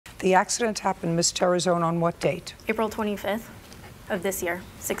The accident happened, Ms. Terrazone, on what date? April 25th of this year,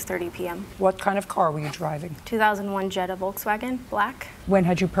 6:30 p.m. What kind of car were you driving? 2001 Jetta Volkswagen, black. When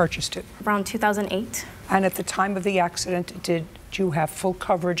had you purchased it? Around 2008. And at the time of the accident, did you have full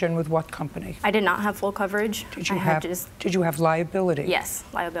coverage, and with what company? I did not have full coverage. Did you have liability? Yes,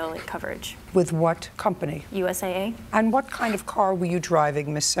 liability coverage. With what company? USAA. And what kind of car were you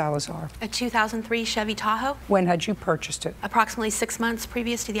driving, Ms. Salazar? A 2003 Chevy Tahoe. When had you purchased it? Approximately 6 months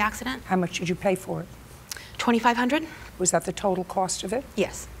previous to the accident. How much did you pay for it? $2,500. Was that the total cost of it?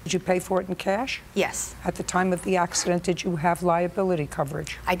 Yes. Did you pay for it in cash? Yes. At the time of the accident, did you have liability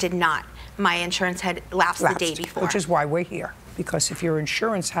coverage? I did not. My insurance had lapsed the day before. Which is why we're here. Because if your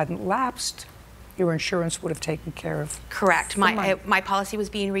insurance hadn't lapsed, your insurance would have taken care of. Correct. My policy was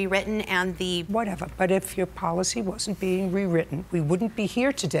being rewritten and the... Whatever. But if your policy wasn't being rewritten, we wouldn't be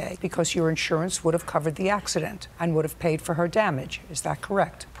here today because your insurance would have covered the accident and would have paid for her damage. Is that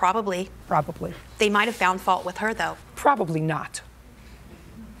correct? Probably. Probably. They might have found fault with her, though. Probably not.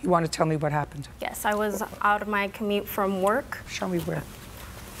 You want to tell me what happened? Yes, I was out of my commute from work. Show me where.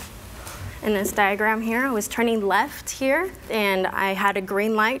 In this diagram here, I was turning left here, and I had a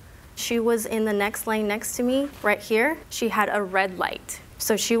green light. She was in the next lane next to me, right here. She had a red light.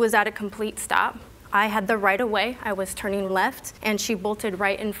 So she was at a complete stop. I had the right of way. I was turning left, and she bolted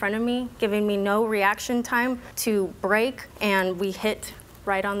right in front of me, giving me no reaction time to brake, and we hit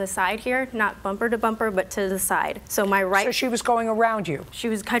right on the side here, not bumper to bumper, but to the side. So my right... So she was going around you? She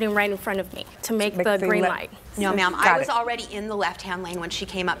was cutting right in front of me to make the green light. No, ma'am, I was already in the left-hand lane when she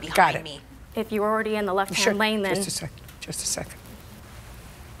came up behind me. If you were already in the left-hand lane, then... Just a second, just a second.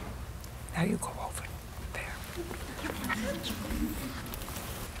 Now you go over there.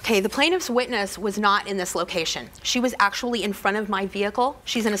 Okay, the plaintiff's witness was not in this location. She was actually in front of my vehicle.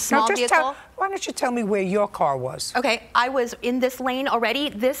 She's in a small vehicle. Why don't you tell me where your car was? Okay, I was in this lane already.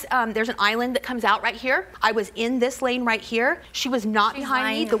 There's an island that comes out right here. I was in this lane right here. She was not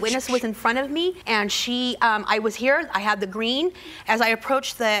behind me. The witness was in front of me, and I was here. I had the green. As I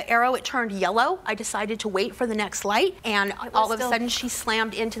approached the arrow, it turned yellow. I decided to wait for the next light, and all of a sudden, she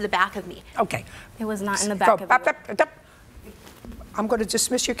slammed into the back of me. Okay. It was not in the back of you. I'm going to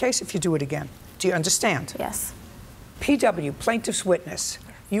dismiss your case if you do it again. Do you understand? Yes. PW, plaintiff's witness.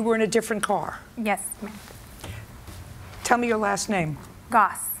 You were in a different car. Yes, ma'am. Tell me your last name.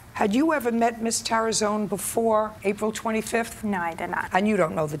 Goss. Had you ever met Ms. Terrazone before April 25th? No, I did not. And you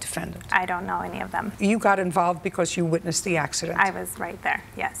don't know the defendant? I don't know any of them. You got involved because you witnessed the accident? I was right there,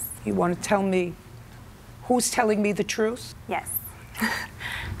 yes. You want to tell me who's telling me the truth? Yes.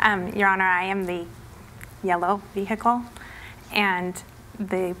 Your Honor, I am the yellow vehicle, and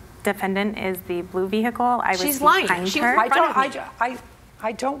the defendant is the blue vehicle. She's lying. She was in front of me.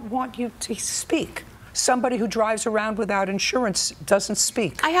 I don't want you to speak. Somebody who drives around without insurance doesn't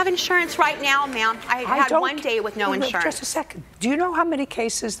speak. I have insurance right now, ma'am. I had 1 day with no insurance. Just a second. Do you know how many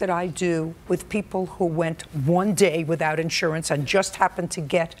cases that I do with people who went 1 day without insurance and just happened to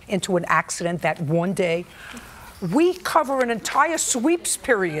get into an accident that 1 day? We cover an entire sweeps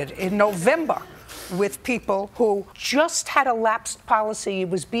period in November with people who just had a lapsed policy, it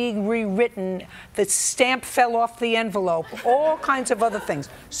was being rewritten, the stamp fell off the envelope, all kinds of other things.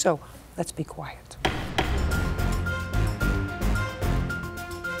 So let's be quiet.